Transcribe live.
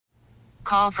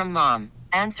call from mom.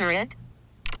 Answer it.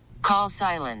 Call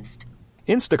silenced.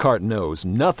 Instacart knows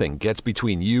nothing gets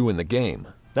between you and the game.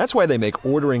 That's why they make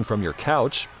ordering from your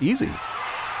couch easy.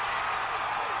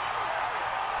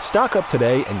 Stock up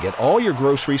today and get all your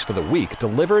groceries for the week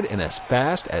delivered in as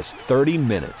fast as 30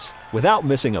 minutes without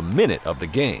missing a minute of the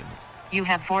game. You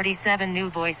have 47 new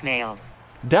voicemails.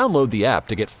 Download the app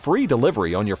to get free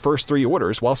delivery on your first 3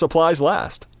 orders while supplies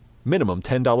last. Minimum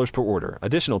 $10 per order.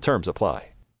 Additional terms apply.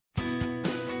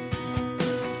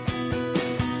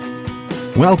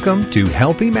 Welcome to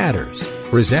Healthy Matters,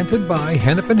 presented by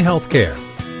Hennepin Healthcare,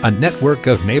 a network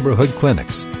of neighborhood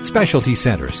clinics, specialty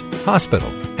centers, hospital,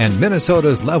 and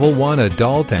Minnesota's Level 1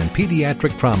 Adult and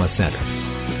Pediatric Trauma Center.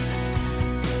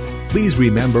 Please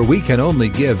remember we can only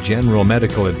give general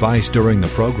medical advice during the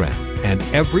program, and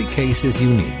every case is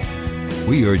unique.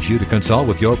 We urge you to consult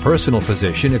with your personal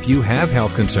physician if you have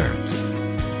health concerns.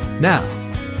 Now,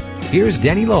 here's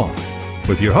Denny Law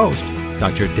with your host,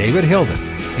 Dr. David Hilden,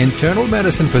 internal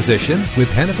medicine physician with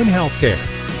Hennepin Healthcare,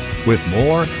 with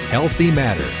more Healthy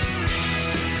Matters.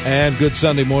 And good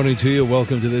Sunday morning to you.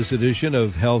 Welcome to this edition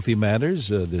of Healthy Matters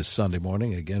this Sunday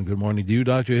morning. Again, good morning to you,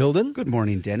 Dr. Hilden. Good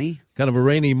morning, Denny. Kind of a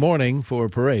rainy morning for a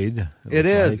parade. It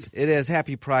is. It is.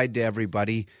 Happy Pride to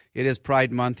everybody. It is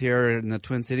Pride Month here in the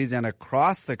Twin Cities and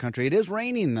across the country. It is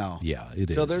raining, though. Yeah, it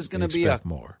is. So there's going to be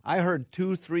more. I heard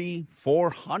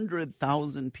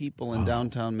 400,000 people in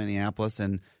downtown Minneapolis,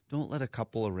 and don't let a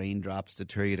couple of raindrops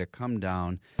deter you to come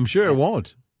down. I'm sure it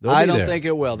won't. I don't think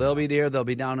it will. They'll be there. They'll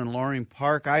be down in Loring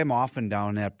Park. I am often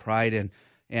down at Pride,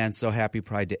 and so happy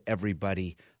Pride to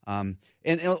everybody. And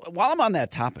while I'm on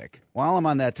that topic,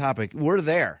 we're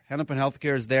there. Hennepin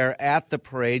Healthcare is there at the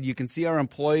parade. You can see our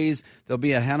employees. There'll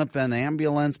be a Hennepin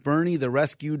ambulance. Bernie, the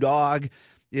rescue dog,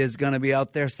 is going to be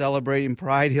out there celebrating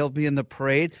Pride. He'll be in the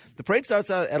parade. The parade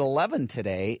starts out at 11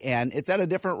 today, and it's at a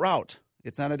different route.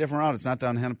 It's on a different route. It's not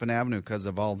down Hennepin Avenue because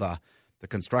of all the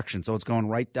construction. So it's going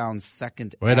right down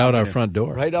 2nd Right Avenue. out our front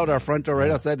door. Right out our front door, right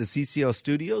outside the CCO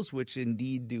studios, which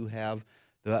indeed do have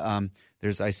the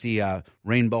I see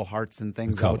rainbow hearts and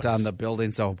things out on the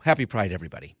building. So happy Pride,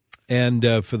 everybody. And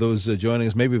for those joining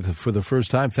us maybe for the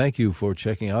first time, thank you for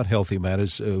checking out Healthy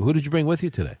Matters. Who did you bring with you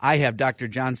today? I have Dr.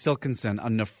 John Silkinson, a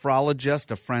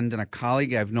nephrologist, a friend and a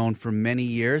colleague I've known for many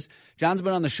years. John's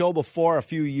been on the show before a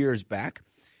few years back.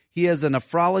 He is a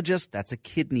nephrologist, that's a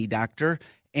kidney doctor,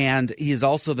 and he is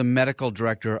also the medical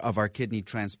director of our kidney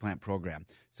transplant program.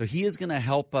 So he is going to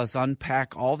help us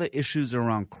unpack all the issues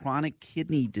around chronic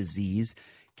kidney disease,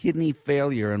 kidney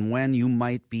failure, and when you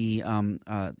might be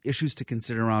issues to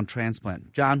consider around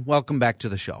transplant. John, welcome back to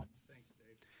the show. Thanks,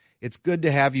 Dave. It's good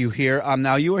to have you here.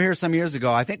 Now, you were here some years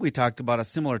ago. I think we talked about a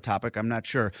similar topic. I'm not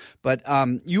sure. But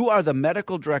you are the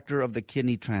medical director of the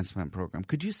kidney transplant program.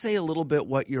 Could you say a little bit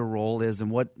what your role is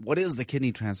and what is the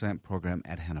kidney transplant program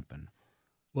at Hennepin?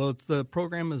 Well, the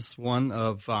program is one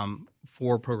of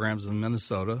 4 programs in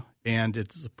Minnesota, and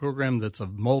it's a program that's a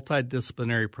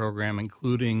multidisciplinary program,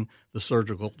 including the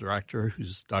surgical director,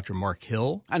 who's Dr. Mark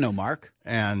Hill. I know Mark.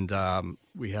 And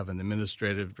we have an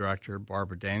administrative director,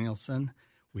 Barbara Danielson.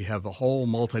 We have a whole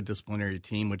multidisciplinary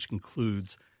team, which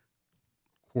includes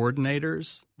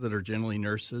coordinators that are generally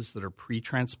nurses that are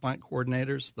pre-transplant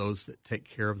coordinators, those that take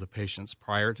care of the patients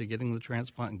prior to getting the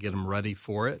transplant and get them ready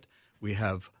for it. We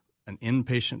have an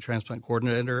inpatient transplant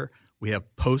coordinator. We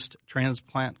have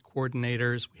post-transplant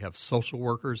coordinators. We have social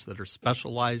workers that are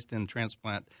specialized in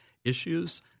transplant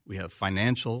issues. We have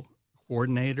financial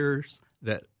coordinators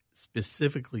that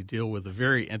specifically deal with the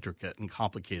very intricate and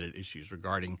complicated issues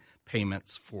regarding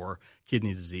payments for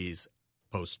kidney disease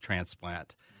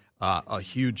post-transplant. A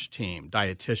huge team,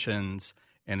 dietitians,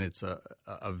 and it's a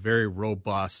very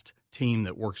robust team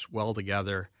that works well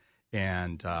together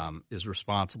and is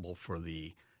responsible for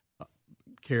the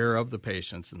care of the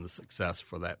patients and the success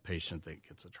for that patient that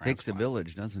gets a transplant. Takes a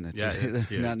village, doesn't it? Yeah, it's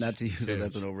huge. Not to use it,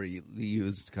 that's an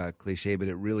overused cliche, but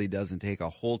it really doesn't take a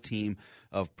whole team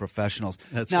of professionals.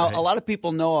 That's now, right. A lot of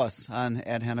people know us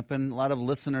at Hennepin. A lot of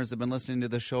listeners have been listening to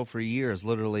the show for years,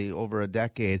 literally over a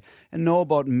decade, and know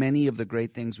about many of the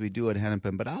great things we do at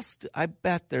Hennepin. But I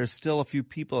bet there's still a few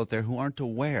people out there who aren't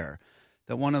aware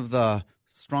that one of the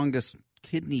strongest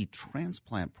kidney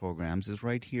transplant programs is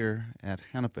right here at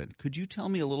Hennepin. Could you tell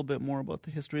me a little bit more about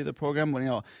the history of the program?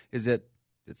 Well, did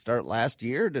it start last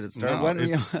year? Did it start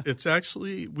when? It's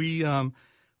actually we're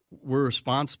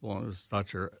responsible. It was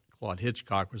Dr. Claude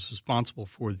Hitchcock was responsible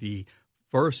for the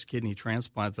first kidney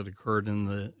transplant that occurred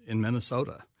in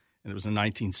Minnesota, and it was in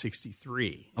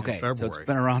 1963. Okay, in February. so it's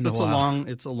been around a while.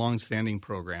 It's a long-standing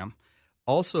program.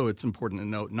 Also, it's important to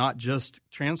note not just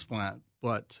transplant,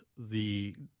 but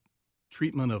the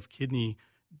treatment of kidney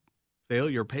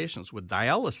failure patients with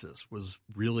dialysis was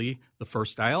really the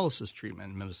first dialysis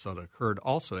treatment in Minnesota occurred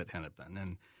also at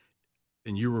Hennepin.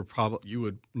 And you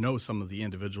would know some of the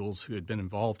individuals who had been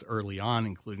involved early on,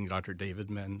 including Dr.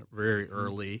 Davidman very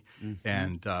early,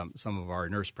 and some of our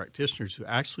nurse practitioners who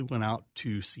actually went out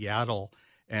to Seattle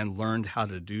and learned how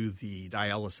to do the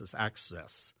dialysis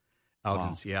access out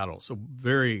in Seattle. So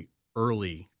very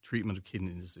early treatment of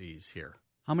kidney disease here.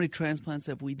 How many transplants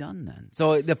have we done then?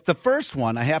 So the first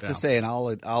one, I have to say, and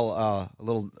I'll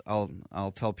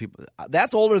tell people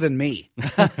that's older than me.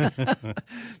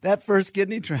 That first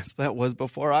kidney transplant was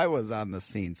before I was on the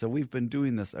scene. So we've been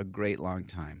doing this a great long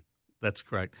time. That's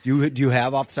correct. Do you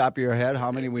have off the top of your head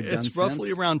how many we've done since? It's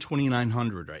roughly around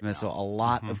 2,900 right now. So a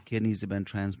lot of kidneys have been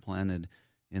transplanted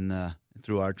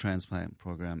through our transplant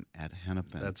program at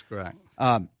Hennepin. That's correct.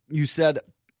 You said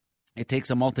it takes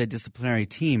a multidisciplinary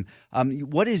team.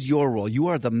 What is your role? You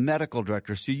are the medical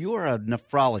director, so you are a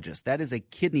nephrologist. That is a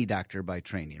kidney doctor by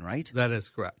training, right? That is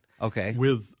correct. Okay.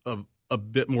 With a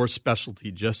bit more specialty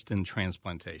just in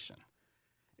transplantation.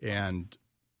 And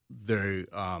there's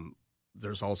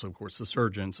also, of course, the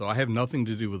surgeon. So I have nothing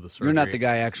to do with the surgery. You're not the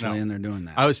guy actually in there doing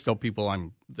that. I always tell people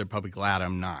they're probably glad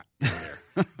I'm not in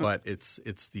there. But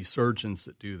it's the surgeons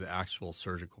that do the actual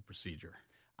surgical procedure.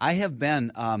 I have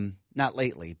been, not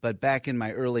lately, but back in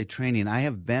my early training, I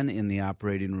have been in the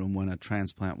operating room when a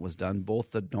transplant was done,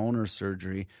 both the donor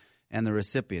surgery and the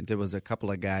recipient. It was a couple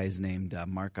of guys named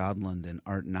Mark Odland and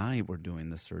Art Nye were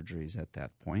doing the surgeries at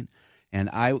that point.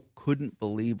 And I couldn't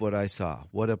believe what I saw,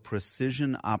 what a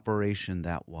precision operation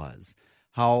that was,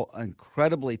 how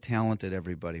incredibly talented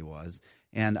everybody was.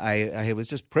 And I was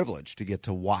just privileged to get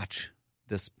to watch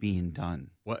this being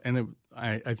done. Well, and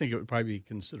I think it would probably be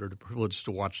considered a privilege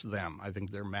to watch them. I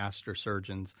think they're master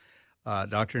surgeons.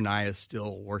 Dr. Nye is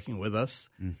still working with us.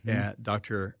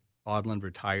 Dr. Odland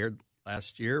retired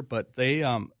last year, but they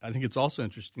I think it's also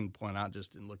interesting to point out,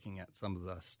 just in looking at some of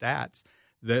the stats,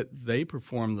 that they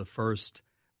performed the first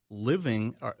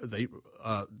living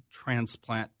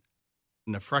transplant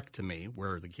nephrectomy,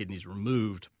 where the kidney's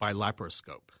removed by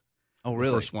laparoscope. Oh,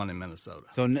 really? The first one in Minnesota.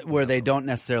 So where they don't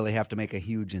necessarily have to make a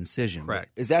huge incision.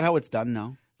 Correct. Is that how it's done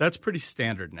now? That's pretty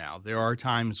standard now. There are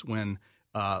times when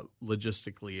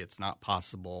logistically it's not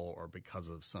possible, or because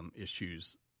of some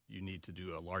issues you need to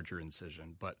do a larger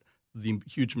incision. But the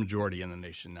huge majority in the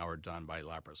nation now are done by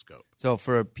laparoscope. So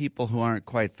for people who aren't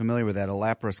quite familiar with that, a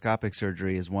laparoscopic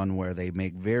surgery is one where they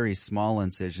make very small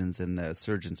incisions and the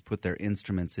surgeons put their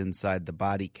instruments inside the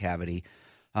body cavity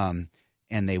and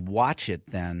they watch it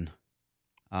then.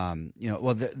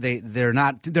 They're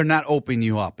not opening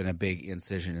you up in a big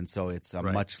incision, and so it's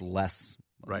much less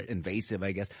invasive,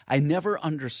 I guess. I never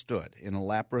understood in a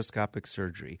laparoscopic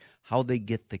surgery how they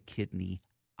get the kidney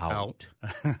out.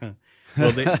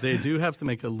 Well, they do have to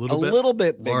make a little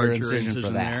bit bigger larger incision for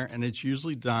that. there, and it's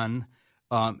usually done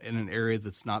in an area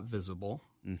that's not visible.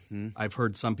 I've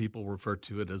heard some people refer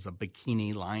to it as a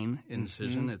bikini line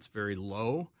incision. It's very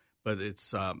low, but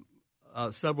it's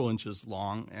several inches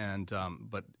long, and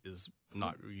but is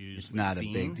not usually It's not seen.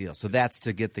 a big deal. So that's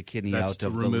to get the kidney out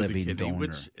of the living donor.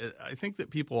 Which I think that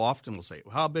people often will say,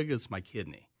 "How big is my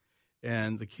kidney?"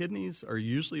 And the kidneys are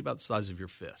usually about the size of your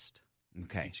fist.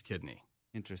 Okay, each kidney.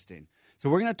 Interesting. So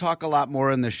we're going to talk a lot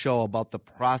more in the show about the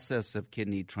process of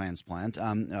kidney transplant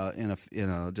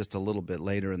just a little bit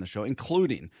later in the show,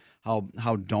 including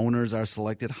how donors are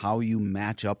selected, how you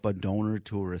match up a donor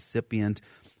to a recipient,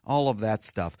 all of that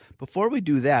stuff. Before we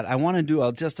do that, I want to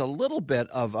do just a little bit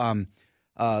of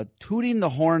tooting the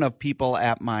horn of people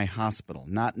at my hospital,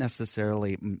 not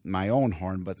necessarily my own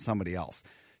horn, but somebody else.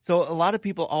 So a lot of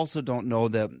people also don't know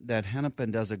that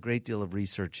Hennepin does a great deal of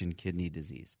research in kidney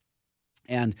disease.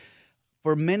 And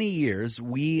for many years,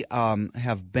 we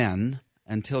have been,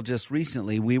 until just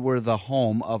recently, we were the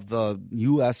home of the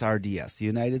USRDS, the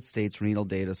United States Renal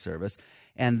Data Service,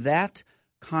 and that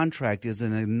contract is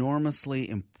an enormously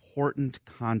important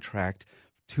contract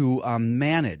to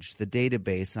manage the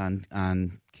database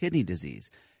on kidney disease.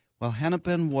 Well,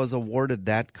 Hennepin was awarded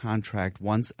that contract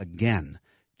once again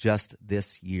just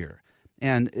this year.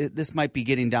 And this might be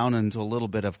getting down into a little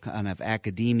bit of kind of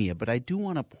academia, but I do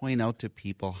want to point out to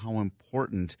people how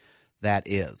important that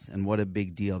is and what a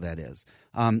big deal that is.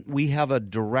 We have a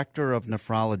director of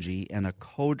nephrology and a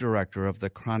co-director of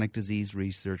the Chronic Disease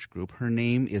Research Group. Her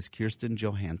name is Kirsten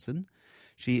Johansson.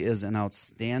 She is an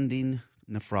outstanding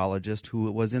nephrologist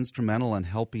who was instrumental in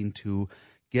helping to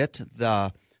get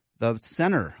the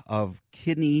Center of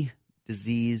Kidney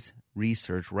Disease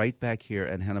research right back here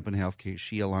at Hennepin Healthcare,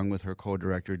 she along with her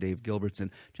co-director, Dave Gilbertson.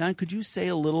 John, could you say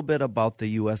a little bit about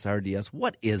the USRDS?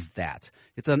 What is that?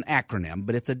 It's an acronym,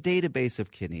 but it's a database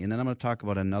of kidney. And then I'm going to talk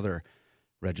about another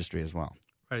registry as well.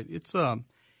 Right.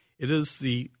 It is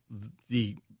the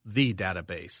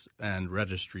database and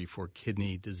registry for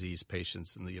kidney disease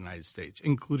patients in the United States,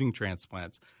 including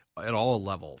transplants at all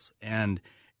levels. And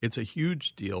it's a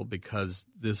huge deal because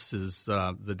this is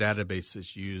the database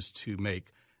that's used to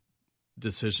make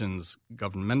decisions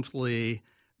governmentally.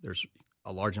 There's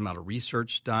a large amount of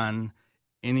research done.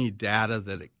 Any data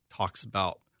that it talks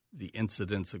about the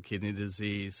incidence of kidney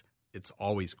disease, it's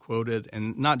always quoted,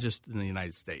 and not just in the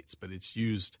United States, but it's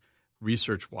used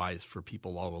research-wise for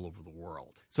people all over the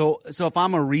world. So if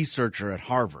I'm a researcher at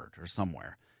Harvard or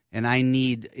somewhere and I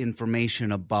need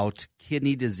information about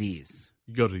kidney disease,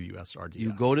 you go to the USRDS.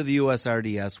 You go to the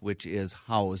USRDS, which is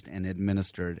housed and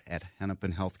administered at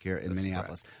Hennepin Healthcare in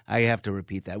Minneapolis. Correct. I have to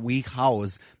repeat that. We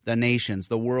house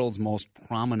the world's most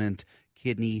prominent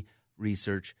kidney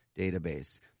research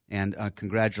database. And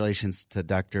congratulations to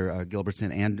Dr.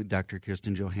 Gilbertson and Dr.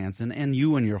 Kirsten Johansson and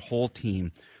you and your whole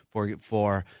team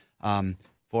for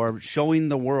showing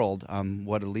the world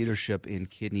what a leadership in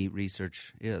kidney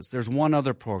research is. There's one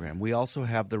other program. We also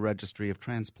have the Registry of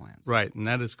Transplants. Right, and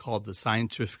that is called the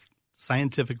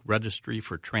Scientific Registry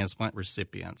for Transplant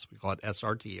Recipients. We call it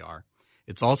SRTR.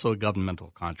 It's also a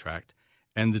governmental contract.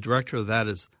 And the director of that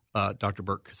is Dr.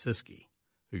 Bert Kosiski,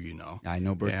 who you know. I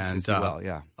know Bert Kosiski well,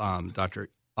 yeah. Dr.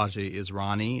 Ajay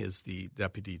Israni is the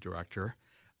deputy director.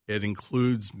 It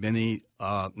includes many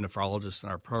nephrologists in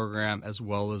our program, as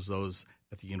well as those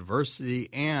at the university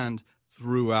and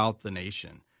throughout the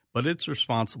nation. But it's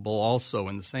responsible also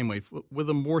in the same way with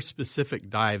a more specific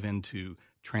dive into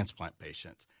transplant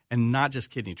patients, and not just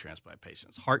kidney transplant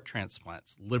patients, heart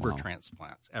transplants, liver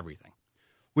transplants, everything.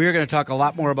 We are going to talk a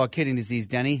lot more about kidney disease,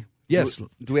 Denny. Yes.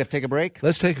 Do we have to take a break?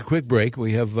 Let's take a quick break.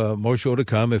 We have more show to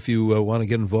come. If you want to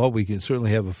get involved, we can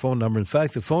certainly have a phone number. In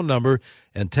fact, the phone number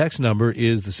and text number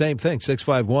is the same thing,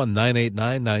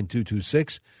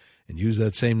 651-989-9226. And use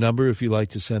that same number if you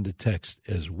like to send a text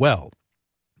as well.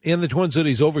 In the Twin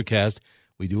Cities overcast,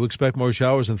 we do expect more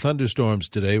showers and thunderstorms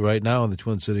today. Right now in the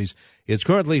Twin Cities, it's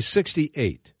currently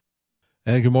 68.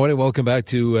 And good morning. Welcome back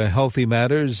to Healthy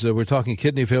Matters. We're talking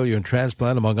kidney failure and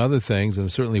transplant, among other things, and I'm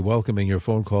certainly welcoming your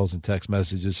phone calls and text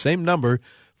messages. Same number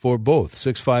for both,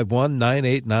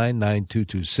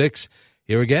 651-989-9226.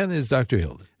 Here again is Dr.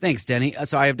 Hilden. Thanks, Denny.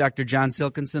 So I have Dr. John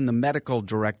Silkinson, the medical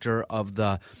director of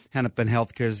the Hennepin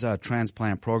Healthcare's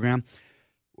transplant program.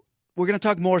 We're going to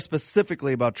talk more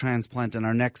specifically about transplant in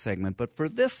our next segment, but for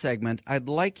this segment, I'd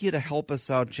like you to help us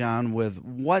out, John, with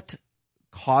what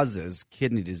causes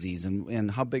kidney disease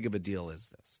and how big of a deal is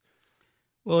this?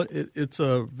 Well, it's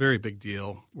a very big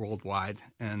deal worldwide,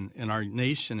 and in our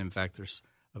nation, in fact, there's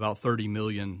about 30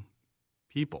 million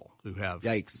people who have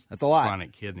Yikes, that's a lot.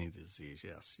 Chronic kidney disease.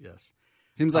 Yes.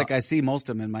 Seems like I see most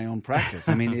of them in my own practice.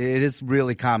 I mean, it is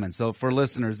really common. So for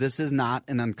listeners, this is not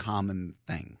an uncommon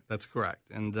thing. That's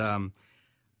correct. And I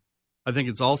think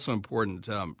it's also important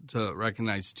to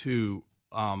recognize, too,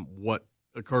 what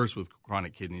occurs with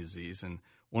chronic kidney disease. And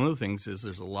one of the things is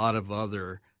there's a lot of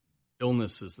other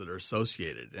illnesses that are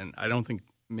associated. And I don't think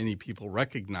many people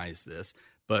recognize this,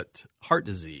 but heart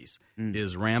disease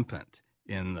is rampant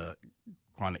in the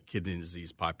chronic kidney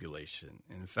disease population.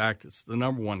 In fact, it's the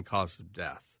number one cause of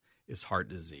death is heart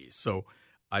disease. So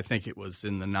I think it was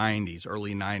in the 90s,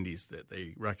 early 90s, that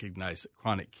they recognized that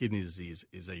chronic kidney disease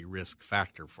is a risk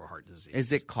factor for heart disease.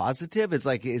 Is it causative?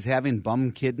 Is having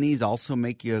bum kidneys also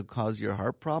cause your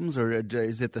heart problems, or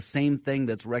is it the same thing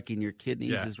that's wrecking your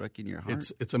kidneys as wrecking your heart?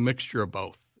 It's a mixture of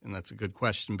both, and that's a good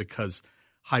question because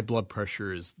high blood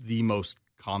pressure is the most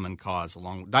common cause,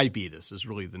 along with diabetes is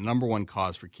really the number one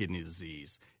cause for kidney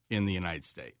disease in the United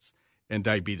States. And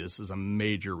diabetes is a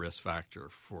major risk factor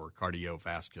for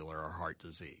cardiovascular or heart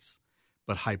disease,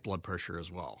 but high blood pressure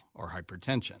as well, or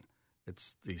hypertension.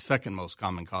 It's the second most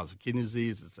common cause of kidney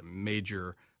disease. It's a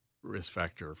major risk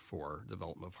factor for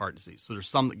development of heart disease. So there's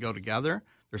some that go together.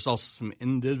 There's also some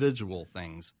individual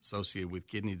things associated with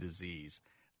kidney disease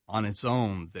on its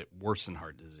own that worsen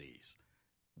heart disease.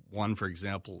 One, for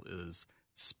example, is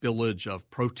spillage of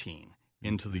protein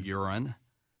into the urine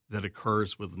that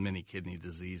occurs with many kidney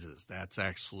diseases. That's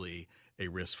actually a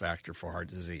risk factor for heart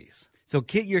disease. So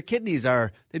your kidneys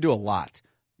they do a lot.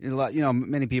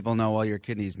 Many people know, well, your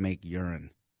kidneys make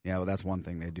urine. Yeah, well, that's one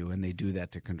thing they do, and they do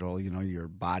that to control, your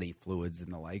body fluids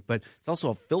and the like. But it's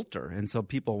also a filter, and so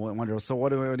people wonder, so what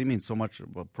do you mean so much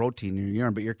protein in your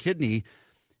urine? But your kidney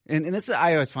and this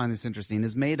I always find this interesting,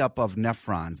 is made up of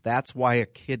nephrons. That's why a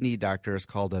kidney doctor is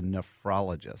called a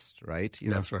nephrologist, right?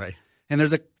 That's right. And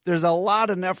there's a lot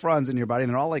of nephrons in your body, and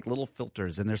they're all like little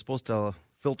filters, and they're supposed to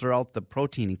filter out the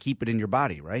protein and keep it in your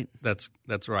body, right? That's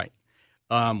right.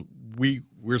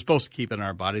 We're supposed to keep it in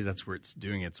our body. That's where it's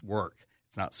doing its work.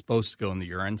 It's not supposed to go in the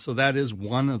urine. So that is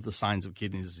one of the signs of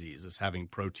kidney disease, is having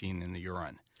protein in the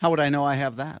urine. How would I know I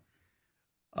have that?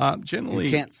 Generally,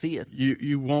 you can't see it.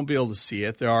 You won't be able to see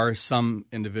it. There are some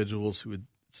individuals who would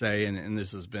say, and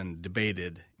this has been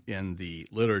debated in the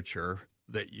literature,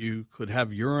 that you could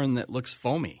have urine that looks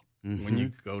foamy when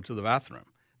you go to the bathroom,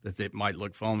 that it might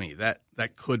look foamy. That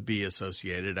could be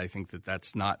associated. I think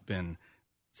that's not been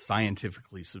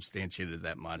scientifically substantiated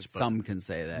that much. But some can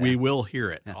say that. We will hear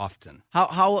it often.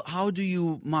 How do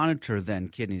you monitor then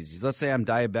kidney disease? Let's say I'm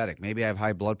diabetic. Maybe I have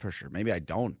high blood pressure. Maybe I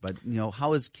don't. But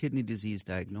how is kidney disease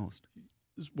diagnosed?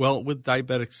 Well, with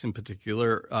diabetics in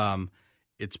particular,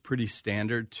 it's pretty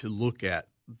standard to look at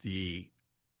the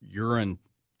urine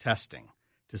testing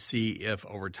to see if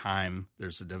over time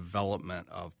there's a development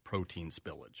of protein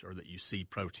spillage, or that you see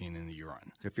protein in the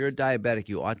urine. So if you're a diabetic,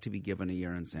 you ought to be given a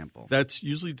urine sample. That's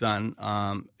usually done.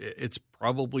 It's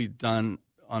probably done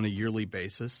on a yearly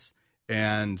basis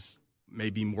and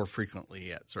maybe more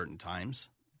frequently at certain times.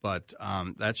 But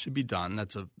that should be done.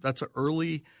 That's an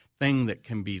early thing that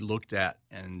can be looked at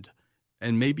and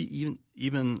maybe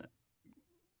even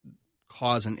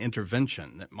cause an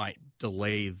intervention that might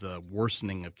delay the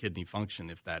worsening of kidney function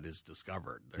if that is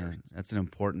discovered. Yeah, that's an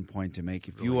important point to make.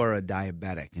 If you are a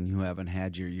diabetic and you haven't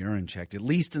had your urine checked, at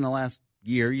least in the last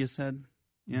year, you said?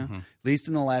 Yeah, At least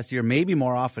in the last year, maybe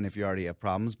more often if you already have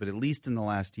problems, but at least in the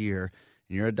last year,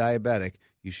 and you're a diabetic,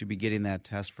 you should be getting that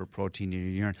test for protein in your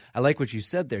urine. I like what you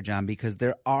said there, John, because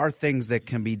there are things that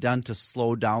can be done to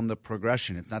slow down the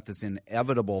progression. It's not this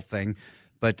inevitable thing.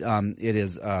 But it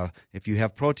is if you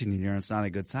have protein in your urine, it's not a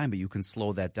good sign. But you can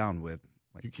slow that down with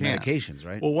medications,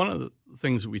 right? Well, one of the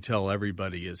things that we tell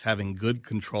everybody is having good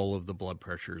control of the blood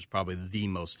pressure is probably the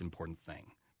most important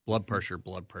thing. Blood pressure,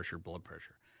 blood pressure, blood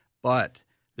pressure. But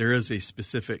there is a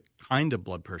specific kind of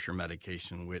blood pressure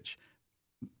medication which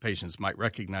patients might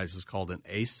recognize is called an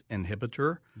ACE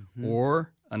inhibitor,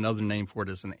 or another name for it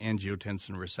is an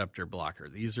angiotensin receptor blocker.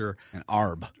 These are an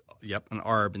ARB. Yep, an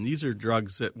ARB. And these are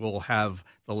drugs that will have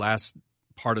the last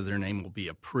part of their name will be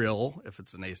April if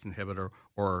it's an ACE inhibitor,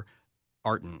 or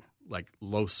Artin, like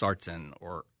losartan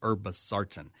or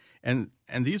irbesartan. And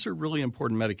these are really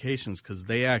important medications because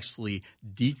they actually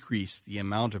decrease the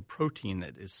amount of protein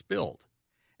that is spilled.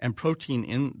 And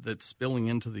protein that's spilling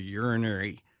into the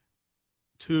urinary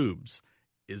tubes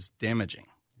is damaging.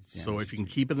 So if you can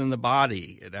keep it in the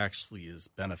body, it actually is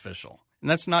beneficial.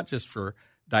 And that's not just for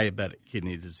diabetic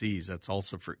kidney disease. That's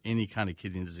also for any kind of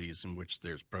kidney disease in which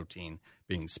there's protein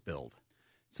being spilled.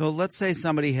 So let's say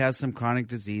somebody has some chronic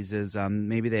diseases.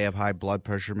 Maybe they have high blood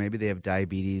pressure. Maybe they have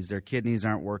diabetes. Their kidneys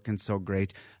aren't working so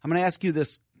great. I'm going to ask you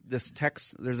this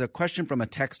text. There's a question from a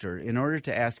texter in order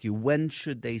to ask you, when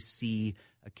should they see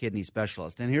a kidney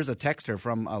specialist? And here's a texter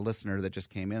from a listener that just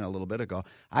came in a little bit ago.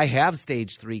 I have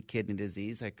stage 3 kidney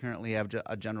disease. I currently have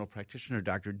a general practitioner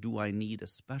doctor. Do I need a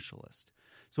specialist?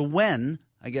 So when,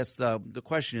 I guess the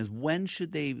question is, when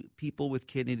should people with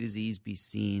kidney disease be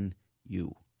seeing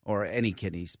you or any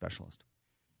kidney specialist?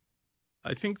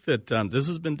 I think that this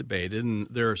has been debated, and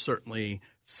there are certainly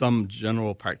some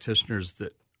general practitioners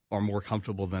that are more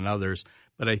comfortable than others.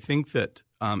 But I think that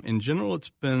in general it's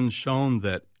been shown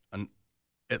that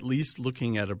at least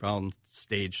looking at around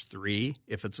stage 3,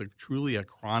 if it's truly a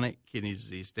chronic kidney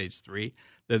disease, stage 3,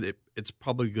 that it's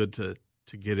probably good to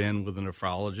get in with a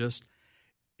nephrologist.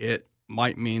 It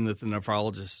might mean that the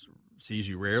nephrologist sees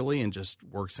you rarely and just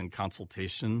works in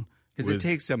consultation. Because it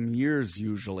takes some years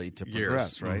usually to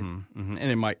progress, right? And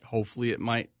it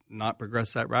might not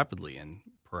progress that rapidly and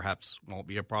perhaps won't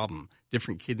be a problem.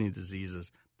 Different kidney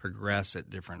diseases progress at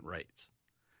different rates.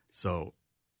 So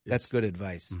that's good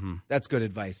advice. That's good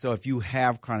advice. So if you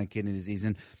have chronic kidney disease,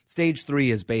 and stage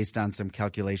 3 is based on some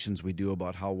calculations we do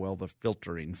about how well the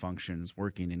filtering function is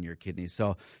working in your kidneys.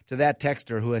 So to that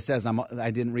texter who says, I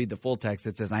didn't read the full text,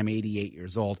 it says I'm 88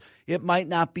 years old, it might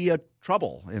not be a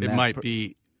trouble. It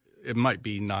might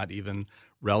be not even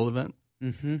relevant.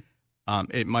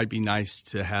 It might be nice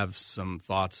to have some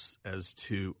thoughts as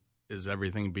to, is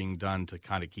everything being done to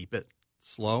kind of keep it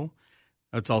slow?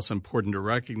 It's also important to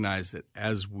recognize that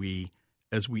as we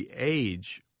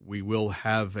age, we will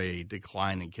have a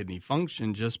decline in kidney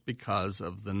function just because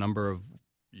of the number of,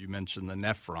 you mentioned the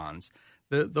nephrons.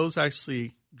 Those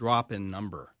actually drop in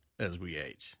number as we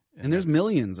age. And there's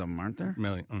millions of them, aren't there?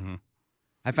 Million.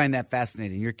 I find that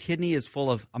fascinating. Your kidney is full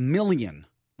of a million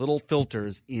little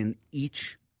filters in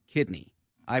each kidney.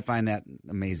 I find that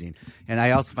amazing. And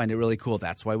I also find it really cool.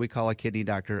 That's why we call a kidney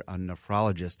doctor a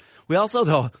nephrologist. We also,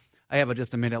 though, I have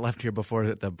just a minute left here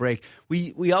before the break.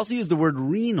 We also use the word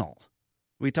renal.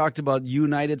 We talked about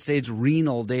United States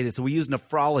renal data. So we use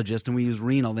nephrologist and we use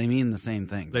renal. They mean the same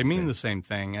thing. They mean the same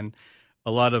thing. And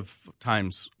a lot of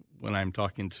times when I'm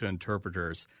talking to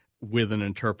interpreters, with an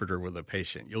interpreter with a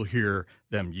patient, you'll hear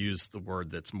them use the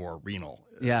word that's more renal.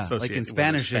 Yeah, like in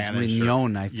Spanish, it's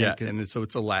riñón, I think. Yeah, and so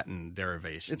it's a Latin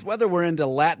derivation. It's whether we're into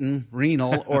Latin,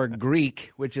 renal, or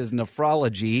Greek, which is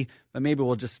nephrology, but maybe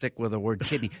we'll just stick with the word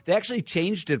kidney. They actually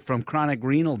changed it from chronic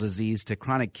renal disease to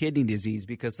chronic kidney disease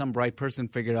because some bright person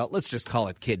figured out, let's just call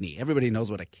it kidney. Everybody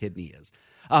knows what a kidney is.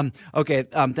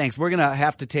 Thanks. We're going to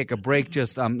have to take a break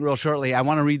just real shortly. I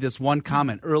want to read this one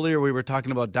comment. Earlier, we were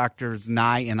talking about Drs.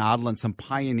 Nye and Odland, some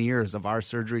pioneers of our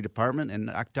surgery department, and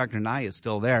Dr. Nye is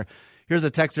still there. Here's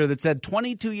a texter that said,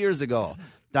 22 years ago,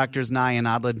 Drs. Nye and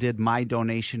Odland did my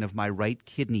donation of my right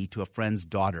kidney to a friend's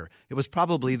daughter. It was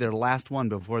probably their last one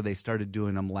before they started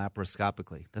doing them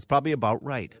laparoscopically. That's probably about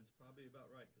right.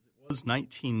 It was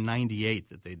 1998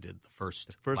 that they did the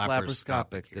first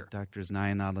laparoscopic that Drs. Nye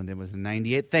and Odland did was in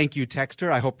 98. Thank you,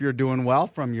 texter. I hope you're doing well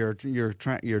from your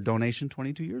donation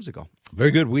 22 years ago.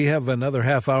 Very good. We have another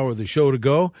half hour of the show to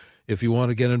go. If you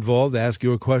want to get involved, ask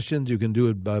your questions, you can do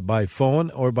it by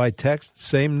phone or by text.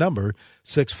 Same number,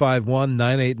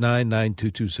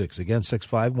 651-989-9226. Again,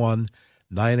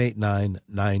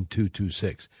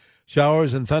 651-989-9226.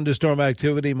 Showers and thunderstorm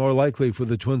activity more likely for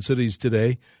the Twin Cities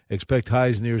today. Expect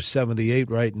highs near 78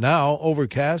 right now.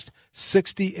 Overcast,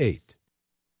 68.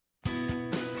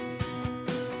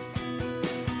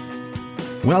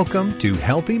 Welcome to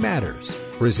Healthy Matters,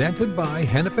 presented by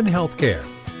Hennepin Healthcare,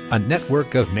 a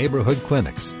network of neighborhood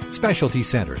clinics, specialty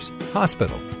centers,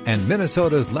 hospital, and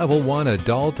Minnesota's Level 1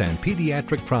 Adult and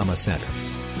Pediatric Trauma Center.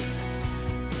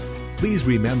 Please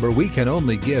remember we can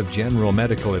only give general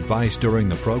medical advice during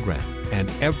the program,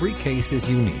 and every case is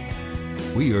unique.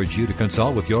 We urge you to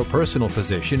consult with your personal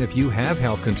physician if you have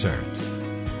health concerns.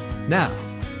 Now,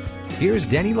 here's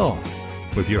Denny Law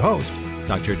with your host,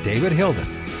 Dr. David Hilden,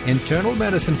 internal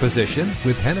medicine physician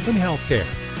with Hennepin Healthcare,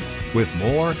 with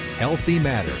more Healthy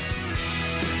Matters.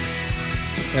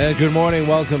 And good morning.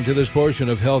 Welcome to this portion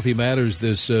of Healthy Matters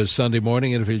this Sunday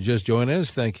morning. And if you're just joining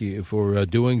us, thank you for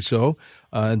doing so.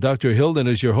 And Dr. Hilden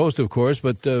is your host, of course,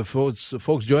 but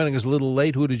folks joining us a little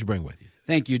late, who did you bring with you?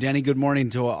 Thank you, Denny. Good morning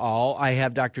to all. I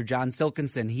have Dr. John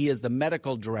Silkinson. He is the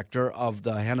medical director of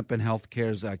the Hennepin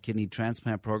Healthcare's kidney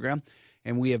transplant program.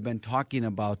 And we have been talking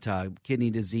about kidney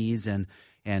disease and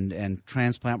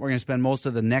transplant. We're going to spend most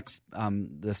of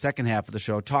the second half of the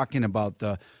show talking about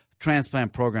the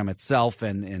transplant program itself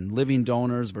and living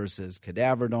donors versus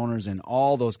cadaver donors and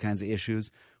all those kinds of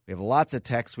issues. We have lots of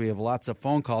texts. We have lots of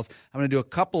phone calls. I'm going to do a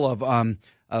couple of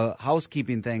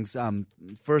housekeeping things.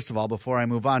 First of all, before I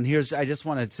move on, I just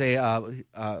want to say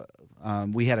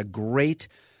we had a great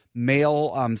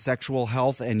male sexual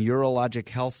health and urologic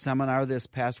health seminar this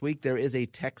past week. There is a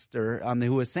texter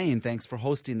who is saying thanks for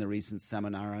hosting the recent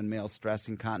seminar on male stress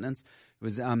incontinence. It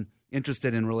was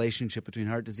interested in relationship between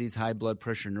heart disease, high blood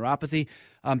pressure, neuropathy.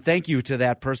 Thank you to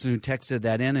that person who texted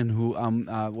that in and who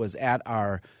was at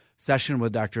our session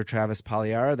with Dr. Travis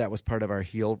Pagliara. That was part of our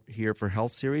Heal Here for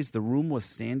Health series. The room was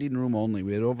standing room only.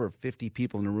 We had over 50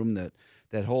 people in a room that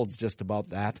holds just about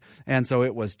that. And so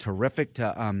it was terrific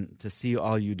to see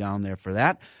all you down there for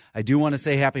that. I do want to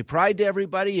say happy Pride to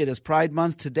everybody. It is Pride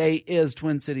Month. Today is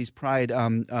Twin Cities Pride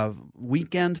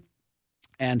weekend.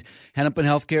 And Hennepin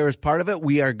Healthcare is part of it.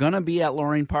 We are going to be at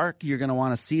Loring Park. You're going to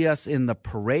want to see us in the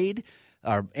parade.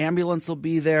 Our ambulance will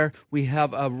be there. We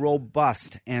have a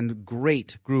robust and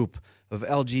great group of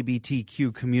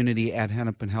LGBTQ community at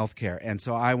Hennepin Healthcare. And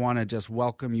so I want to just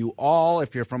welcome you all.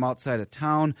 If you're from outside of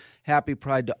town, happy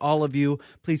Pride to all of you.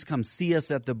 Please come see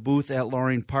us at the booth at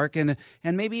Loring Park and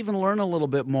maybe even learn a little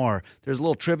bit more. There's a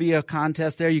little trivia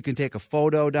contest there. You can take a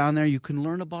photo down there. You can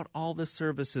learn about all the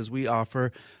services we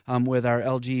offer with our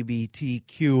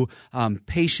LGBTQ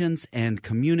patients and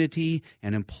community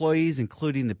and employees,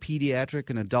 including the Pediatric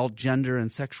and Adult Gender and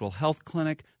Sexual Health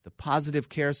Clinic, the Positive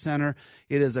Care Center.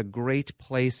 It is a great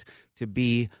place to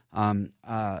be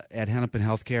at Hennepin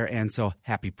Healthcare, and so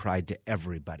happy Pride to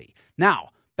everybody. Now,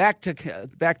 back to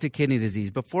kidney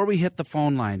disease. Before we hit the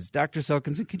phone lines, Dr.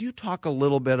 Silkinson, could you talk a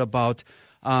little bit about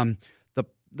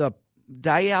the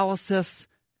dialysis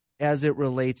as it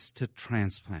relates to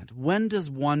transplant? When does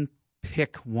one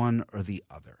pick one or the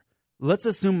other? Let's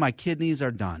assume my kidneys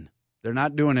are done. They're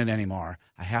not doing it anymore.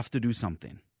 I have to do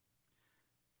something.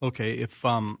 Okay, if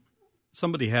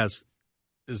somebody has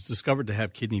is discovered to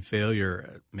have kidney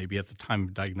failure, maybe at the time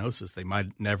of diagnosis, they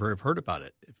might never have heard about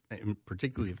it,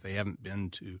 particularly if they haven't been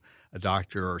to a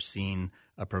doctor or seen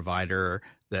a provider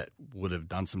that would have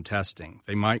done some testing.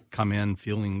 They might come in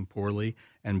feeling poorly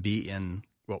and be in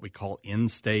what we call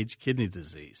end-stage kidney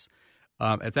disease.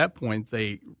 At that point,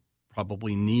 they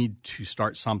probably need to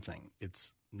start something.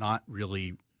 It's not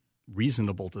really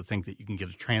reasonable to think that you can get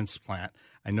a transplant.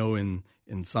 I know in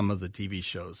some of the TV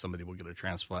shows, somebody will get a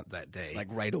transplant that day. Like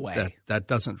right away. That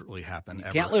doesn't really happen You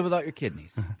ever. can't live without your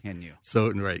kidneys, can you?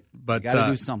 So, right. But you got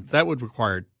to do something. That would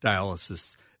require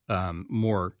dialysis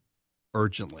more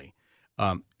urgently.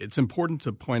 It's important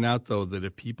to point out, though, that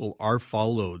if people are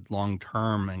followed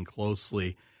long-term and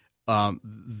closely,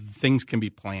 things can be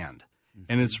planned. Mm-hmm.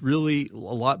 And it's really a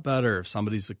lot better if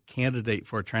somebody's a candidate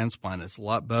for a transplant. It's a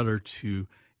lot better to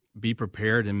be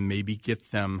prepared and maybe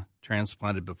get them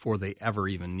transplanted before they ever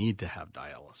even need to have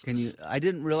dialysis. I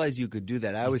didn't realize you could do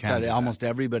that. I always thought almost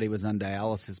everybody was on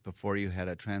dialysis before you had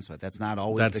a transplant. That's not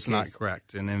always the case. That's not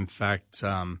correct. And in fact,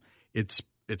 it's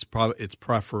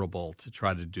preferable to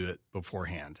try to do it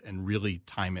beforehand and really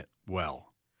time it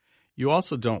well. You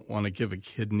also don't want to give a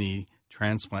kidney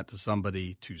transplant to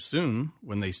somebody too soon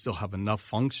when they still have enough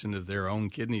function of their own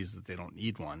kidneys that they don't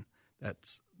need one.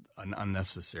 That's an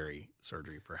unnecessary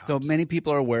surgery, perhaps. So many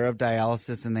people are aware of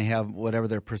dialysis and they have whatever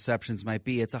their perceptions might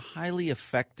be. It's a highly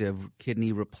effective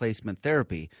kidney replacement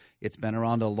therapy. It's been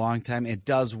around a long time. It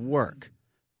does work.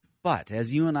 But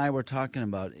as you and I were talking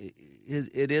about,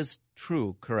 it is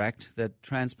true, correct, that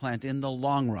transplant in the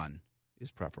long run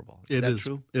is preferable. Is that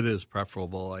true? It is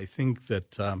preferable. I think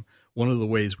that one of the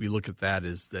ways we look at that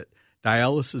is that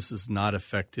dialysis is not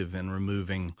effective in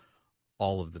removing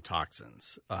all of the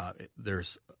toxins.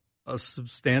 There's a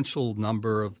substantial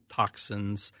number of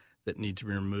toxins that need to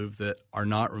be removed that are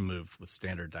not removed with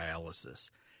standard dialysis.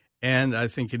 And I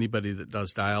think anybody that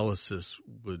does dialysis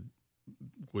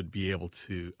would be able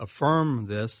to affirm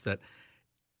this, that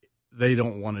they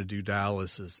don't want to do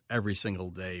dialysis every single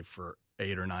day for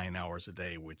 8 or 9 hours a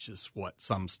day, which is what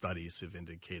some studies have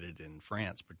indicated in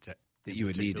France that you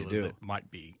would need to do. That might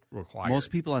be required.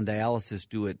 Most people on dialysis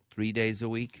do it 3 days a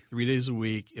week? 3 days a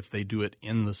week if they do it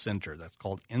in the center. That's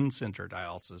called in-center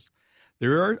dialysis.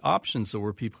 There are options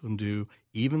where people can do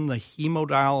even the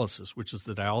hemodialysis, which is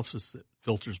the dialysis that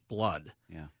filters blood,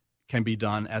 can be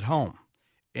done at home.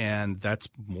 And that's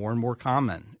more and more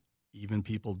common. Even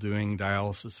people doing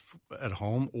dialysis at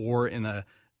home or in a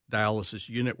dialysis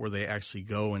unit where they actually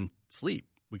go and sleep.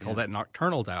 We call that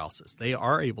nocturnal dialysis. They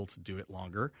are able to do it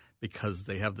longer because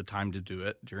they have the time to do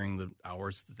it during the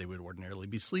hours that they would ordinarily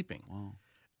be sleeping.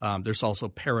 Wow. There's also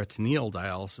peritoneal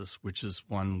dialysis, which is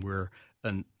one where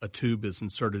a tube is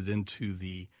inserted into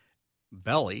the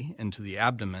belly, into the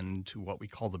abdomen, into what we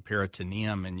call the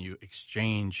peritoneum, and you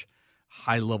exchange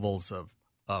high levels of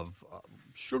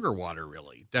sugar water,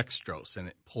 really, dextrose, and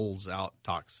it pulls out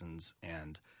toxins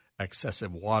and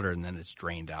excessive water, and then it's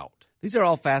drained out. These are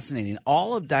all fascinating.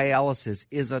 All of dialysis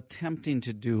is attempting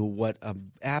to do what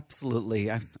an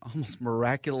absolutely almost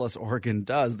miraculous organ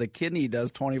does. The kidney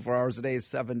does 24 hours a day,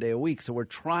 7 days a week. So we're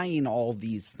trying all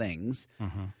these things,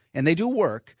 and they do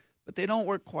work, but they don't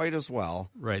work quite as well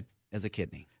as a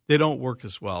kidney. They don't work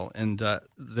as well, and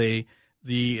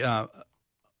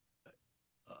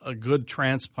a good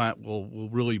transplant will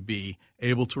really be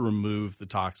able to remove the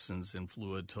toxins and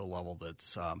fluid to a level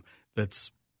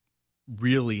that's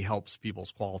really helps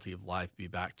people's quality of life be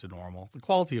back to normal. The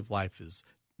quality of life is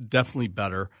definitely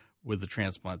better with the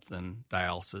transplant than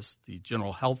dialysis. The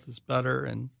general health is better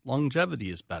and longevity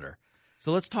is better.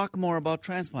 So let's talk more about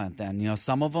transplant then. You know,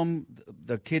 some of them,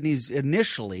 the kidneys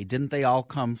initially, didn't they all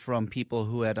come from people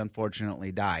who had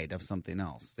unfortunately died of something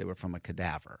else? They were from a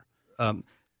cadaver.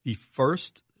 The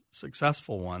first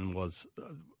successful one was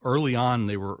early on.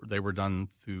 They were done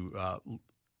through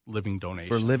living donation.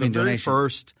 For living donation. The very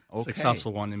first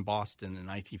successful one in Boston in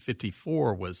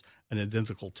 1954 was an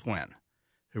identical twin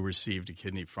who received a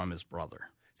kidney from his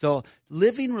brother. So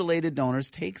living-related donors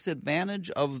takes advantage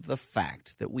of the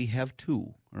fact that we have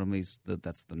two, or at least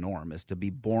that's the norm, is to be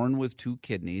born with two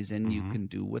kidneys, and you can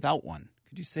do without one.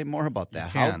 Could you say more about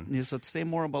that? So say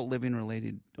more about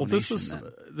living-related donation.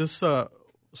 Well,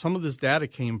 some of this data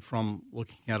came from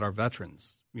looking at our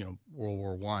veterans, World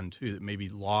War I, too, that maybe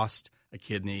lost a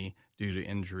kidney due to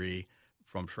injury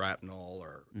from shrapnel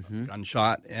or a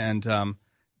gunshot and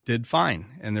did fine.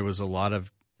 And there was a lot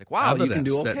of evidence you can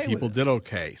do okay that people with did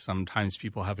okay. Sometimes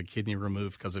people have a kidney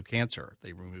removed because of cancer.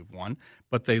 They remove one,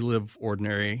 but they live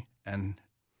ordinary and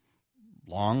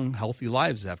long, healthy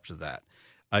lives after that.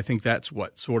 I think that's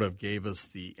what sort of gave us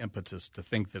the impetus to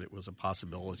think that it was a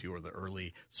possibility, or the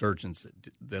early surgeons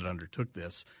that undertook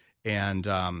this. And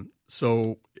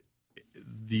so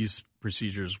these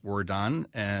procedures were done,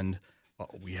 and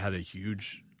we had a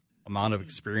huge amount of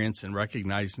experience in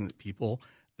recognizing that people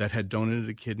that had donated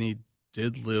a kidney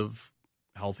did live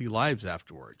healthy lives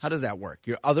afterwards. How does that work?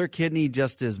 Your other kidney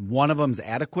just is one of them's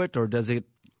adequate, or does it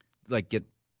like get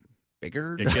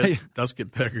bigger? It does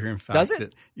get bigger. In fact, does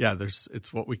it?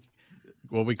 It's what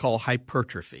we call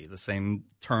hypertrophy, the same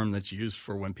term that's used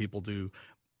for when people do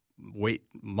weight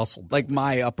muscle building. Like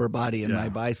my upper body and my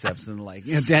biceps, and like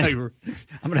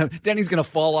Denny's gonna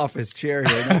fall off his chair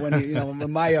here.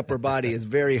 When my upper body is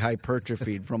very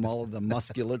hypertrophied from all of the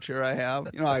musculature I have.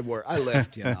 I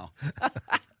lift.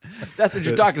 That's what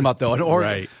you're talking about, though.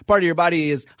 Right. Part of your body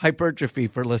is hypertrophy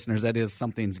for listeners. That is,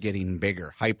 something's getting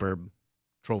bigger.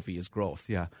 Hypertrophy is growth.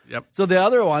 Yeah. Yep. So the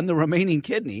other one, the remaining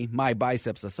kidney, my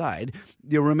biceps aside,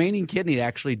 the remaining kidney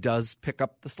actually does pick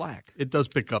up the slack. It does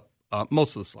pick up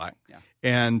most of the slack. Yeah.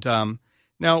 And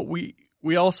now we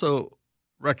also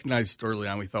recognized early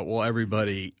on, we thought, well,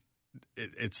 everybody,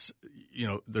 it's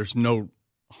there's no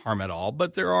harm at all.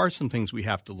 But there are some things we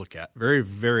have to look at very,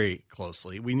 very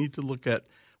closely. We need to look at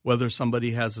whether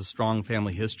somebody has a strong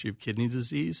family history of kidney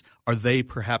disease. Are they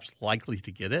perhaps likely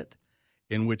to get it?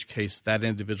 In which case that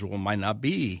individual might not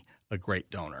be a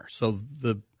great donor. So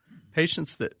the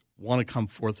patients that want to come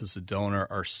forth as a donor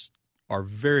are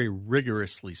very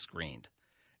rigorously screened.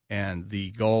 And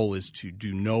the goal is to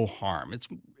do no harm.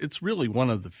 It's really one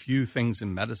of the few things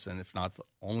in medicine, if not the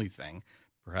only thing,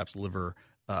 perhaps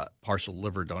partial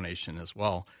liver donation as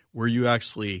well, where you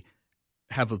actually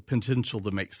have a potential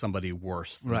to make somebody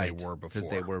worse than they were before. Because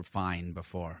they were fine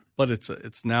before. But it's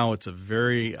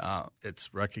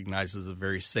recognized as a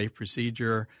very safe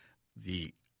procedure.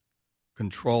 The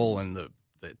control and the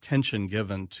attention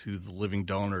given to the living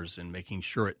donors in making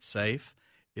sure it's safe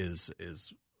is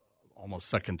almost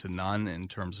second to none in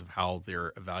terms of how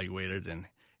they're evaluated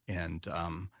and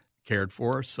cared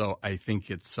for. So I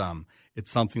think it's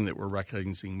something that we're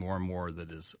recognizing more and more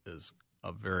that is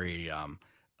a very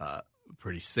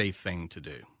pretty safe thing to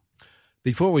do.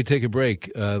 Before we take a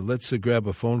break, let's grab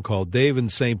a phone call. Dave in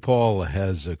St. Paul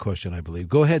has a question, I believe.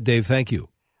 Go ahead, Dave. Thank you.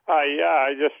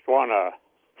 I just want to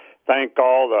thank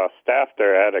all the staff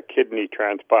there. I had a kidney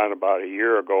transplant about a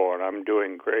year ago, and I'm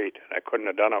doing great. I couldn't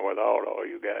have done it without all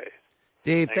you guys.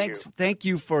 Dave, thank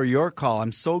you for your call.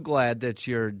 I'm so glad that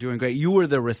you're doing great. You were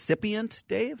the recipient,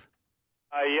 Dave?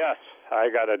 Yes, I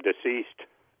got a deceased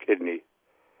kidney.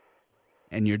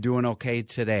 And you're doing okay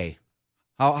today.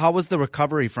 How was the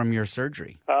recovery from your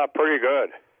surgery? Pretty good.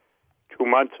 2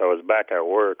 months I was back at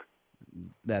work.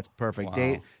 That's perfect.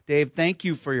 Wow. Dave, thank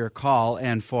you for your call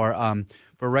and for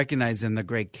recognizing the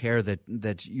great care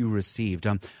that you received.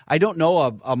 I don't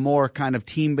know a more kind of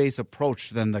team-based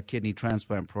approach than the kidney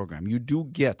transplant program. You do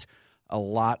get a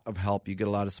lot of help. You get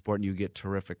a lot of support, and you get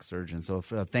terrific surgeons. So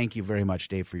thank you very much,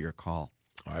 Dave, for your call.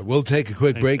 All right, we'll take a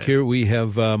quick break Dave. here. We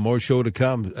have more show to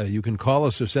come. You can call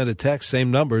us or send a text. Same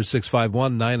number,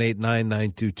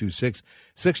 651-989-9226.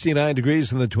 69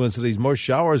 degrees in the Twin Cities. More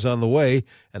showers on the way,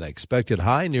 and expected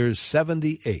high near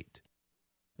 78.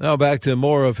 Now back to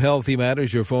more of Healthy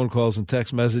Matters, your phone calls and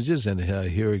text messages. And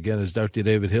here again is Dr.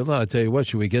 David Hilton. I tell you what,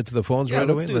 should we get to the phones right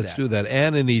away? Let's do that.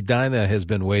 Ann in Edina has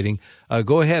been waiting.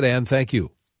 Go ahead, Ann. Thank you.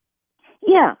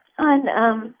 Yeah,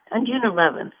 on June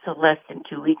 11th, so less than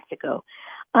 2 weeks ago,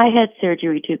 I had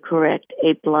surgery to correct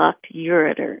a blocked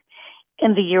ureter,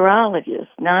 and the urologist,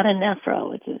 not a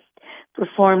nephrologist,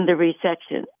 performed the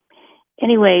resection.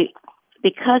 Anyway,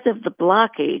 because of the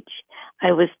blockage,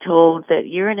 I was told that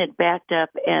urine had backed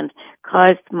up and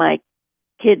caused my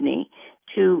kidney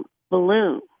to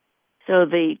balloon. So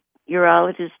the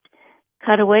urologist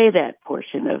cut away that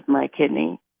portion of my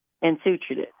kidney and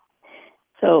sutured it.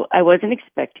 So I wasn't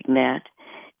expecting that.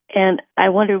 And I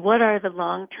wondered, what are the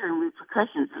long-term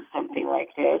repercussions of something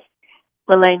like this?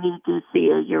 Will I need to see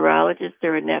a urologist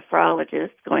or a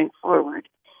nephrologist going forward?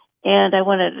 And I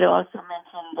wanted to also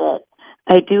mention that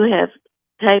I do have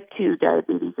type 2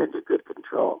 diabetes under good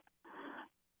control.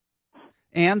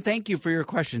 Ann, thank you for your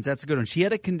questions. That's a good one. She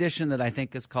had a condition that I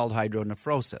think is called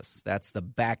hydronephrosis. That's the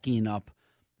backing up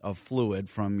of fluid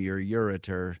from your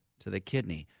ureter to the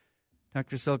kidney.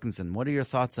 Dr. Silkinson, what are your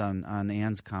thoughts on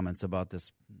Ann's comments about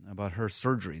this, about her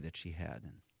surgery that she had?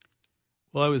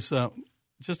 Well, I was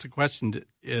just a question.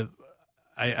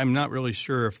 I'm not really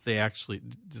sure if they actually,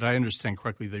 did I understand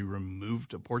correctly, they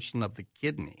removed a portion of the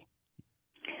kidney?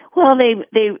 Well,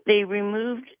 they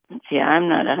removed, I'm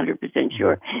not 100%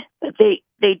 sure, but they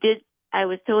did. I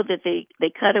was told that they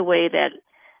cut away that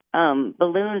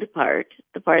ballooned part,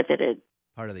 the part that had,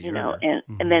 Part of the you know, ureter.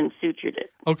 and then sutured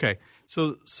it. Okay,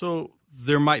 so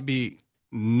there might be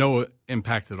no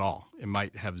impact at all. It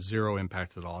might have zero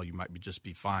impact at all. You might just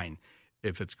be fine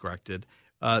if it's corrected.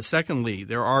 Secondly,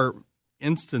 there are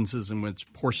instances in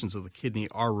which portions of the kidney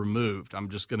are removed. I'm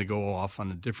just going to go off on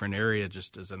a different area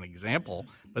just as an example,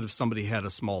 but if somebody had a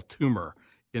small tumor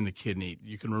in the kidney,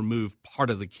 you can remove part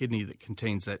of the kidney that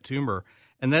contains that tumor,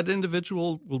 and that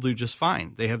individual will do just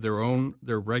fine. They have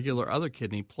their regular other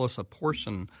kidney plus a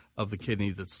portion of the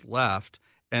kidney that's left,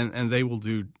 and they will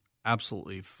do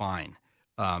absolutely fine.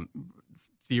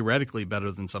 Theoretically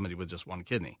better than somebody with just one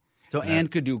kidney. So Anne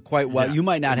could do quite well. Yeah, You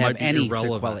might not it have might be any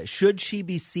irrelevant. sequelae. Should she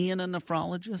be seeing a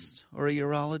nephrologist or a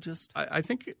urologist? I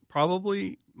think it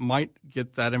probably might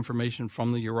get that information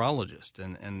from the urologist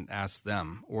and ask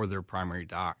them or their primary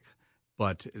doc,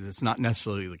 but it's not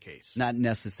necessarily the case. Not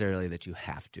necessarily that you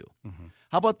have to. Mm-hmm.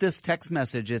 How about this text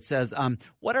message? It says,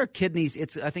 what are kidneys?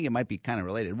 I think it might be kind of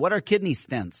related. What are kidney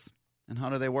stents and how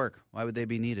do they work? Why would they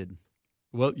be needed?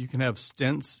 Well, you can have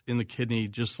stents in the kidney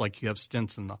just like you have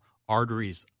stents in the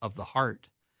arteries of the heart.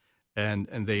 And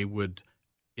they would,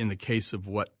 in the case of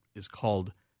what is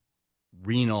called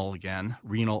renal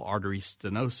artery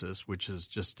stenosis, which is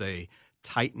just a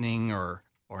tightening or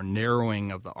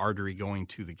narrowing of the artery going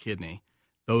to the kidney,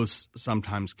 those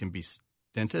sometimes can be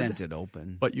stented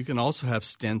open. But you can also have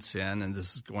stents in, and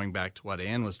this is going back to what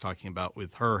Anne was talking about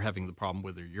with her having the problem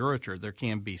with her ureter. There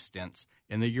can be stents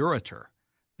in the ureter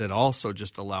that also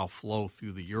just allow flow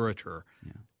through the ureter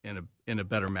in a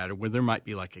better manner, where there might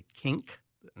be like a kink,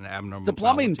 an abnormal. It's a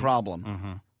plumbing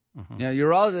problem. Mm-hmm. Yeah,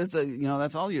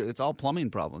 that's all. It's all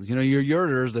plumbing problems. You know, your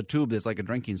ureter is the tube that's like a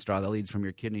drinking straw that leads from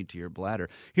your kidney to your bladder.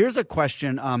 Here's a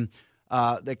question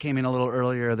that came in a little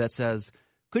earlier that says,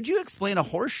 could you explain a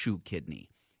horseshoe kidney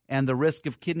and the risk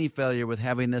of kidney failure with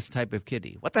having this type of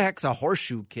kidney? What the heck's a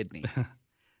horseshoe kidney?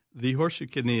 The horseshoe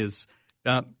kidney is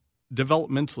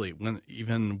developmentally,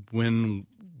 when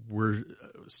we're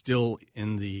still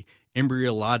in the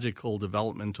embryological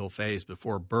developmental phase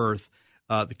before birth,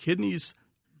 the kidneys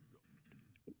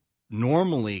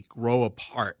normally grow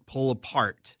apart, pull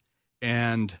apart,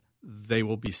 and they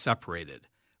will be separated.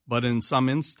 But in some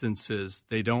instances,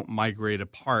 they don't migrate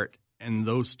apart, and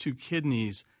those two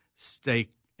kidneys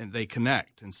they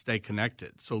connect and stay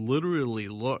connected. So literally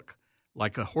look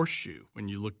like a horseshoe when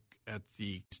you look at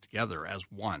these together as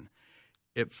one.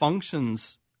 It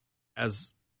functions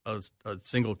as a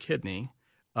single kidney.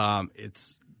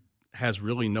 It has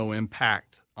really no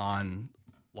impact on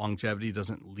longevity,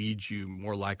 doesn't lead you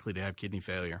more likely to have kidney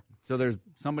failure. So there's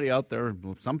somebody out there,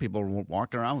 some people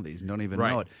walking around with these and don't even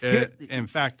know Right. it. In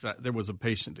fact, there was a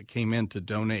patient that came in to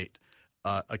donate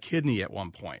a kidney at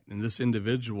one point, and this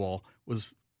individual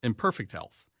was in perfect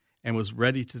health and was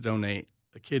ready to donate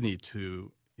a kidney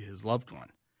to his loved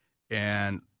one.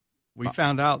 And we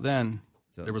found out then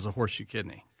there was a horseshoe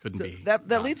kidney. Couldn't be.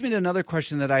 That leads me to another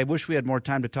question that I wish we had more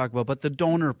time to talk about, but the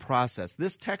donor process.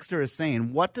 This texter is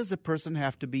saying, what does a person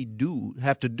have to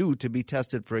do to be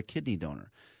tested for a kidney donor?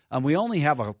 We only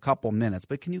have a couple minutes,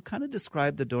 but can you kind of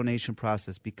describe the donation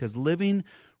process? Because living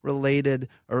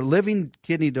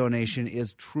kidney donation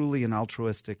is truly an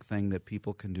altruistic thing that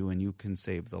people can do, and you can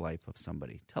save the life of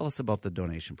somebody. Tell us about the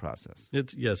donation process.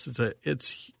 It's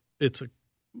a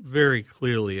very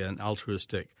clearly an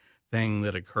altruistic thing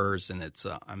that occurs, and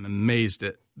I'm amazed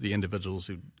at the individuals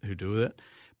who do it.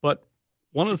 But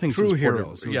one of the things true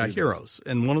heroes, heroes,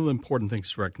 and one of the important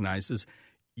things to recognize is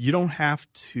you don't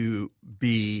have to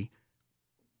be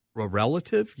a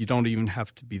relative. You don't even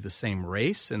have to be the same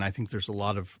race, and I think there's a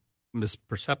lot of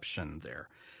misperception there.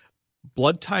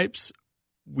 Blood types,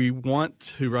 we want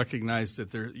to recognize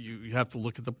that you have to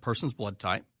look at the person's blood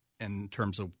type in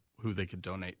terms of who they could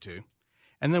donate to.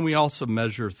 And then we also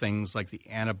measure things like the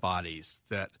antibodies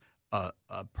that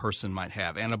a person might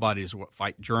have. Antibodies are what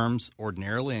fight germs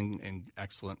ordinarily in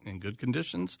excellent and good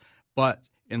conditions. But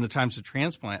in the times of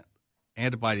transplant,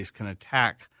 antibodies can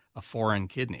attack a foreign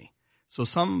kidney. So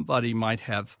somebody might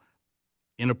have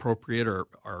inappropriate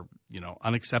or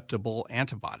unacceptable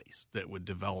antibodies that would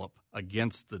develop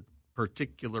against the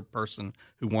particular person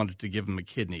who wanted to give them a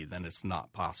kidney. Then it's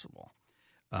not possible.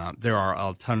 There are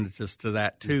alternatives to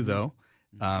that too, though.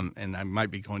 And I might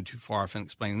be going too far off in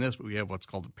explaining this, but we have what's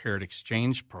called a paired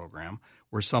exchange program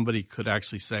where somebody could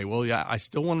actually say, well, yeah, I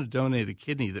still want to donate a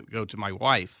kidney that would go to my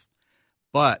wife,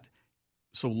 but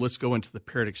so let's go into the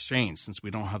paired exchange since we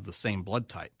don't have the same blood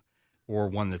type or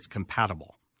one that's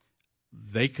compatible.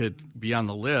 They could be on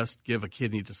the list, give a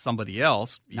kidney to somebody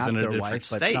else, not even in a their different wife,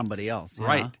 state. but somebody else. Yeah.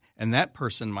 Right. And that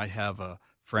person might have a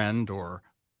friend or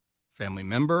family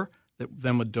member that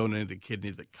then would donate a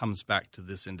kidney that comes back to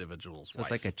this individual's wife.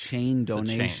 It's like a chain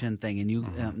donation thing. And you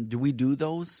do we do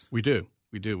those? We do.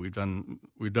 We've done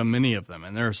many of them,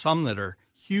 and there are some that are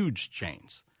huge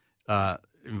chains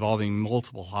involving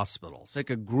multiple hospitals. It's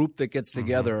like a group that gets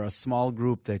together, a small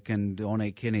group that can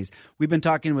donate kidneys. We've been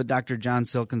talking with Dr. John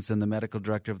Silkinson, the medical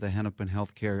director of the Hennepin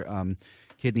Healthcare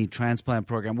Kidney Transplant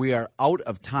Program. We are out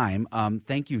of time.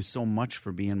 Thank you so much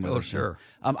for being with us. Sure.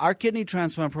 Our kidney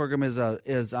transplant program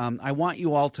is I want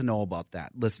you all to know about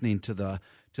that, listening to the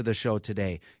show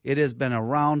today. It has been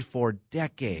around for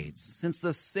decades. Since the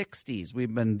 60s,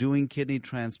 we've been doing kidney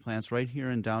transplants right here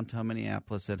in downtown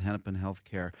Minneapolis at Hennepin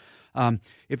Healthcare.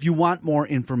 If you want more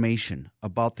information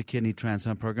about the kidney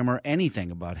transplant program or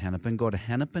anything about Hennepin, go to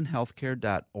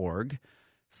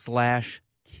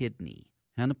hennepinhealthcare.org/kidney.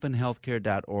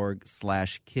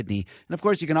 hennepinhealthcare.org/kidney. And, of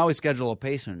course, you can always schedule a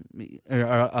patient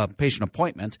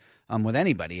appointment with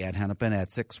anybody at Hennepin at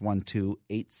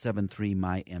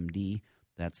 612-873-MyMD.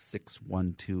 That's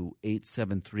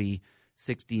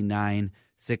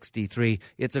 612-873-6963.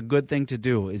 It's a good thing to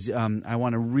do. I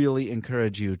want to really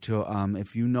encourage you to,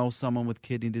 if you know someone with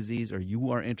kidney disease or you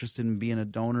are interested in being a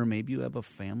donor, maybe you have a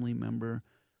family member,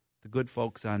 the good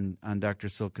folks on Dr.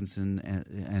 Silkinson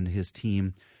and his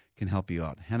team can help you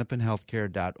out.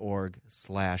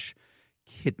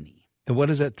 hennepinhealthcare.org/kidney. And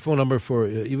what is that phone number for,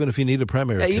 even if you need a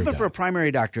primary care even doctor? for a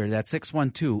primary doctor, that's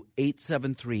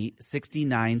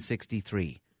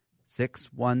 612-873-6963.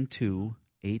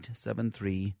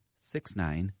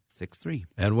 612-873-6963.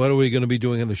 And what are we going to be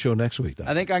doing on the show next week,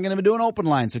 Doctor? I think I'm going to be doing open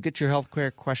line, so get your health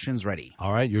care questions ready.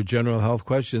 All right, your general health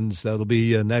questions, that'll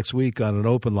be next week on an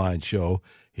open line show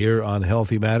here on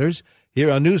Healthy Matters, here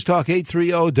on News Talk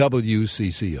 830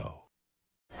 WCCO.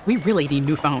 We really need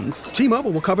new phones. T-Mobile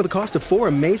will cover the cost of 4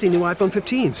 amazing new iPhone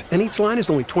 15s, and each line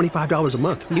is only $25 a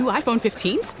month. New iPhone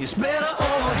 15s? It's better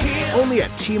over here. Only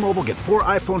at T-Mobile, get 4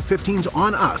 iPhone 15s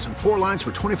on us and 4 lines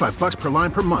for $25 per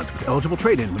line per month with eligible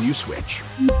trade-in when you switch.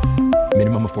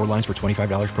 Minimum of 4 lines for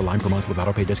 $25 per line per month with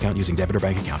autopay discount using debit or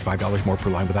bank account. $5 more per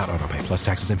line without autopay, plus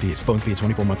taxes and fees. Phone fee at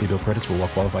 24 monthly bill credits for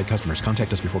well-qualified customers.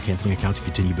 Contact us before canceling account to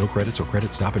continue bill credits or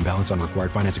credit stop and balance on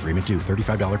required finance agreement due.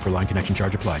 $35 per line connection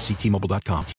charge applies. See T-Mobile.com.